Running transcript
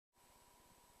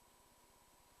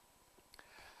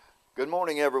Good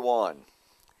morning, everyone.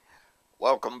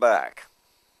 Welcome back.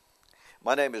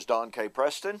 My name is Don K.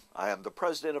 Preston. I am the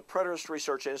president of Preterist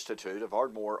Research Institute of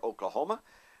Ardmore, Oklahoma,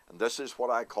 and this is what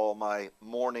I call my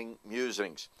morning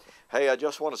musings. Hey, I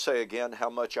just want to say again how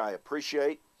much I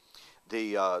appreciate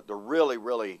the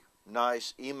really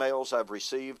nice emails I've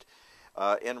received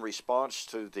in response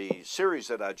to the series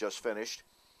that I just finished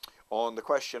on the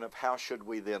question of how should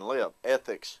we then live,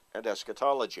 ethics and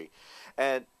eschatology.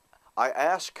 And I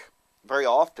ask very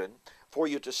often for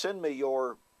you to send me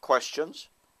your questions,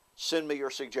 send me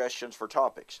your suggestions for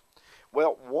topics.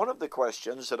 Well, one of the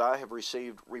questions that I have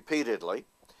received repeatedly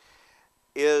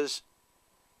is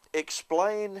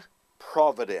explain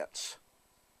providence.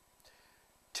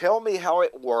 Tell me how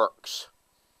it works.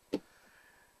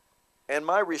 And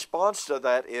my response to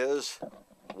that is,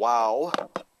 wow,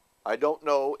 I don't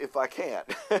know if I can.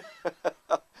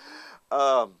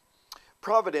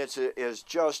 Providence is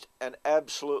just an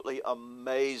absolutely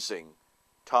amazing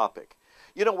topic.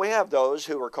 You know, we have those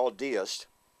who are called deists,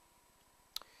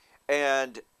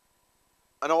 and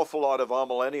an awful lot of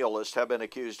amillennialists have been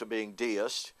accused of being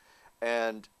deists,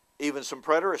 and even some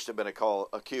preterists have been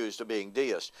accused of being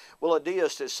deists. Well, a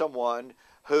deist is someone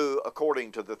who,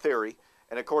 according to the theory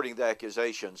and according to the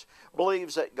accusations,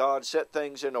 believes that God set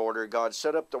things in order, God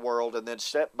set up the world, and then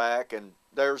stepped back, and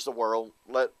there's the world,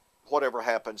 let whatever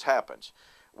happens, happens.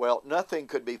 Well, nothing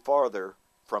could be farther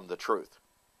from the truth.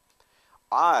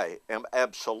 I am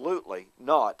absolutely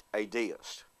not a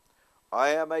deist. I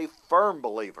am a firm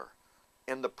believer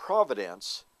in the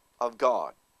providence of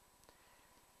God.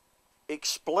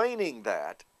 Explaining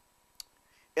that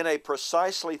in a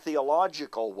precisely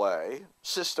theological way,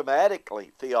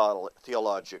 systematically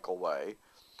theological way,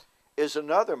 is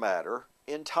another matter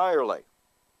entirely.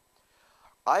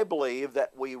 I believe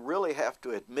that we really have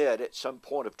to admit at some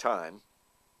point of time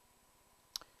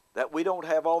that we don't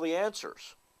have all the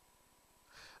answers.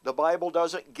 The Bible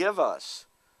doesn't give us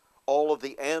all of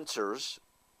the answers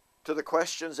to the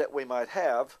questions that we might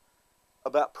have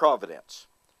about providence.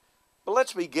 But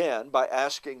let's begin by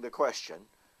asking the question,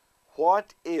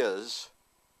 what is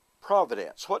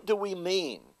providence? What do we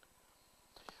mean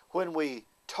when we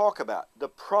talk about the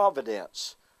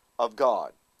providence of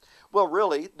God? Well,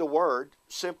 really, the word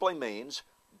simply means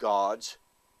God's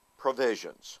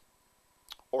provisions,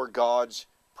 or God's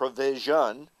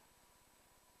provision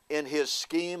in His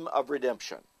scheme of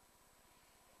redemption.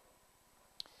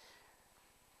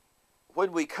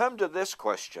 When we come to this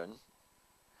question,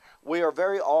 we are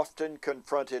very often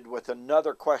confronted with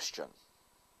another question.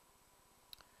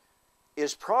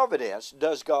 Is providence,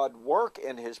 does God work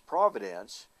in His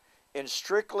providence in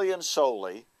strictly and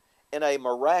solely in a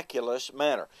miraculous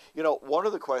manner? You know, one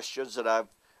of the questions that I've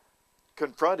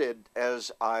confronted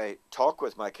as I talk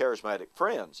with my charismatic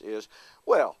friends is,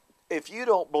 well, if you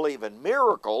don't believe in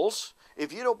miracles,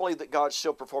 if you don't believe that God's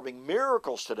still performing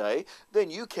miracles today, then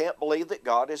you can't believe that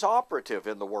God is operative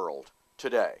in the world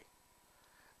today.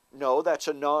 No, that's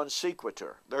a non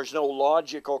sequitur. There's no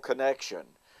logical connection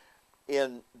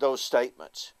in those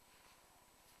statements.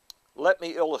 Let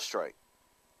me illustrate.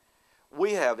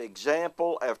 We have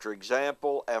example after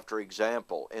example after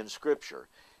example in Scripture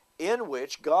in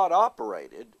which God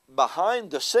operated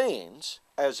behind the scenes,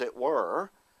 as it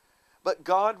were, but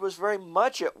God was very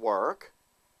much at work.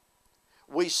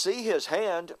 We see His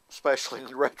hand, especially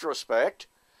in retrospect,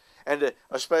 and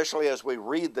especially as we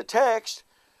read the text,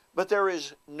 but there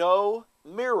is no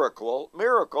miracle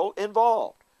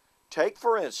involved. Take,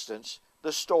 for instance,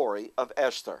 the story of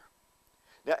Esther.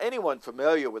 Now, anyone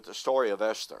familiar with the story of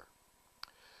Esther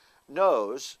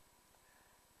knows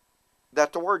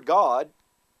that the word God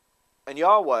and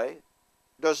Yahweh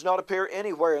does not appear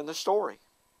anywhere in the story.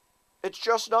 It's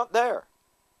just not there.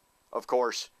 Of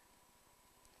course,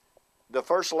 the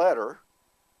first letter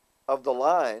of the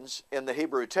lines in the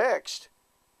Hebrew text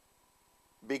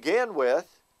begin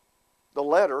with the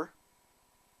letters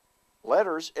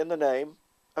in the name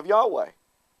of Yahweh,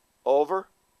 over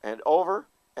and over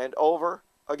and over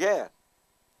again.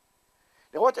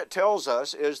 Now, what that tells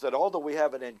us is that although we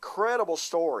have an incredible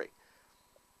story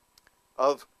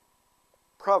of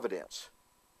providence,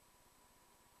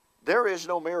 there is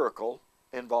no miracle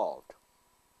involved.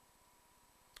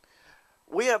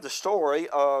 We have the story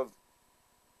of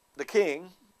the king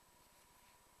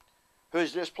who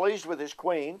is displeased with his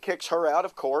queen, kicks her out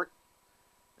of court,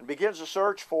 and begins a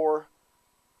search for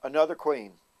another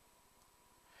queen.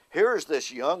 Here is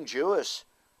this young Jewess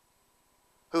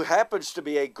who happens to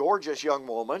be a gorgeous young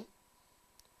woman.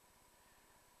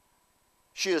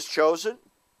 She is chosen,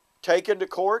 taken to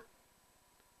court.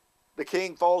 The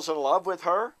king falls in love with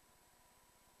her.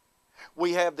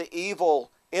 We have the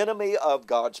evil enemy of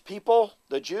God's people,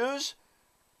 the Jews,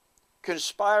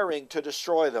 conspiring to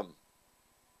destroy them.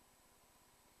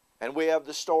 And we have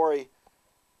the story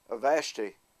of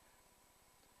Vashti,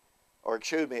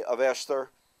 of Esther,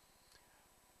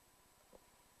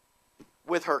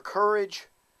 with her courage,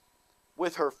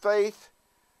 with her faith,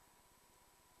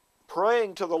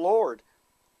 praying to the Lord.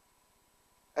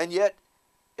 And yet,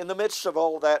 in the midst of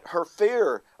all that, her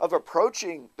fear of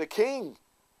approaching the king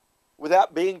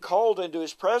without being called into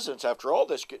his presence. After all,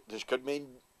 this could mean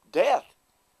death.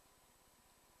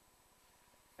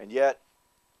 And yet,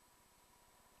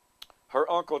 her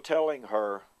uncle telling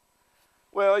her,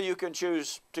 well, you can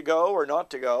choose to go or not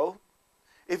to go.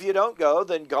 If you don't go,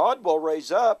 then God will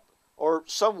raise up, or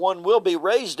someone will be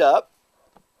raised up.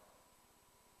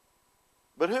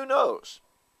 But who knows?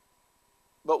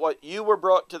 But what you were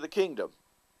brought to the kingdom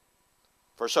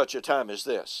for such a time as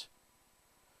this.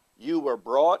 You were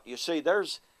brought, you see,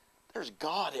 there's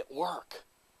God at work.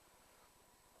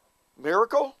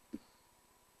 Miracle?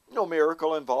 No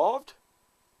miracle involved.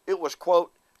 It was,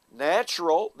 quote,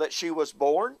 natural that she was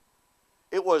born.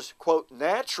 It was, quote,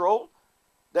 natural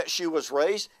that she was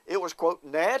raised. It was, quote,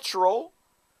 natural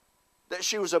that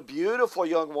she was a beautiful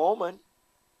young woman.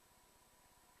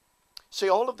 See,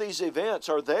 all of these events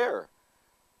are there.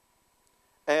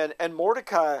 And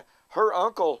Mordecai, her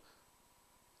uncle,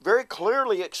 very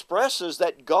clearly expresses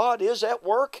that God is at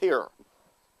work here.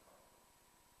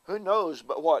 Who knows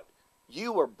but what?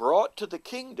 You were brought to the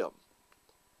kingdom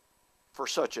for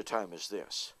such a time as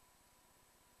this.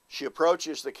 She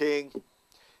approaches the king.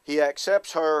 He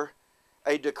accepts her.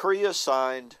 A decree is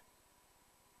signed.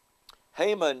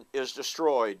 Haman is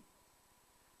destroyed.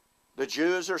 The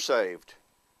Jews are saved.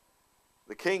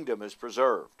 The kingdom is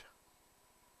preserved.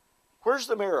 Where's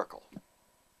the miracle?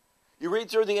 You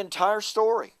read through the entire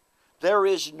story. There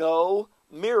is no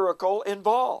miracle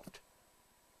involved.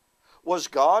 Was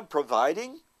God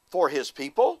providing for his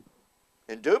people?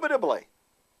 Indubitably.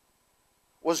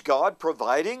 Was God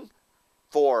providing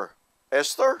for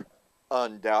Esther?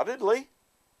 Undoubtedly.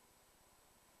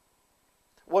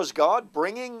 Was God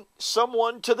bringing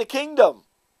someone to the kingdom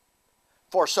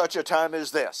for such a time as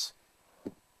this?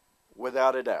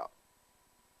 Without a doubt.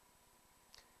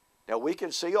 Now we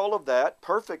can see all of that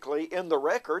perfectly in the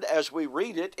record as we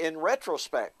read it in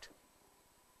retrospect.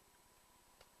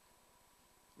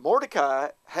 Mordecai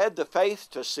had the faith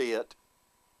to see it,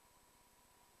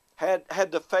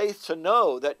 had the faith to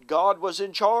know that God was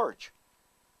in charge.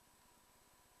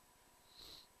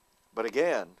 But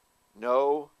again,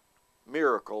 no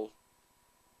miracle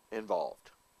involved.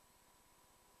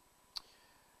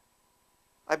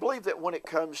 I believe that when it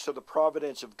comes to the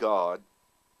providence of God,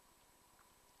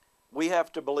 we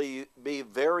have to be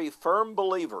very firm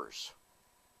believers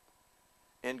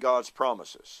in God's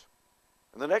promises.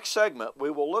 In the next segment, we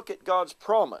will look at God's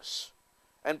promise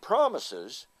and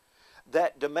promises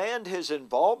that demand His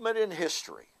involvement in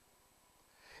history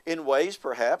in ways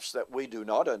perhaps that we do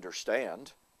not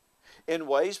understand, in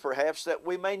ways perhaps that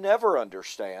we may never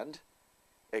understand,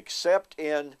 except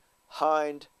in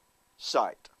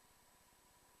hindsight.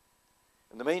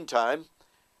 In the meantime,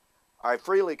 I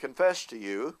freely confess to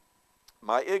you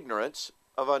my ignorance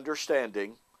of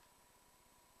understanding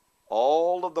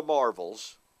all of the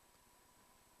marvels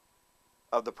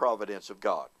of the providence of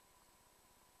God.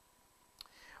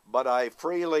 But I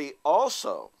freely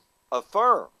also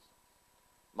affirm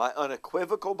my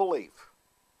unequivocal belief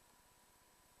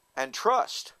and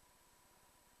trust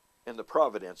in the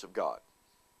providence of God.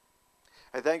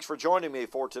 Hey, thanks for joining me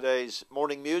for today's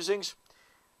Morning Musings.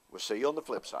 We'll see you on the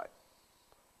flip side.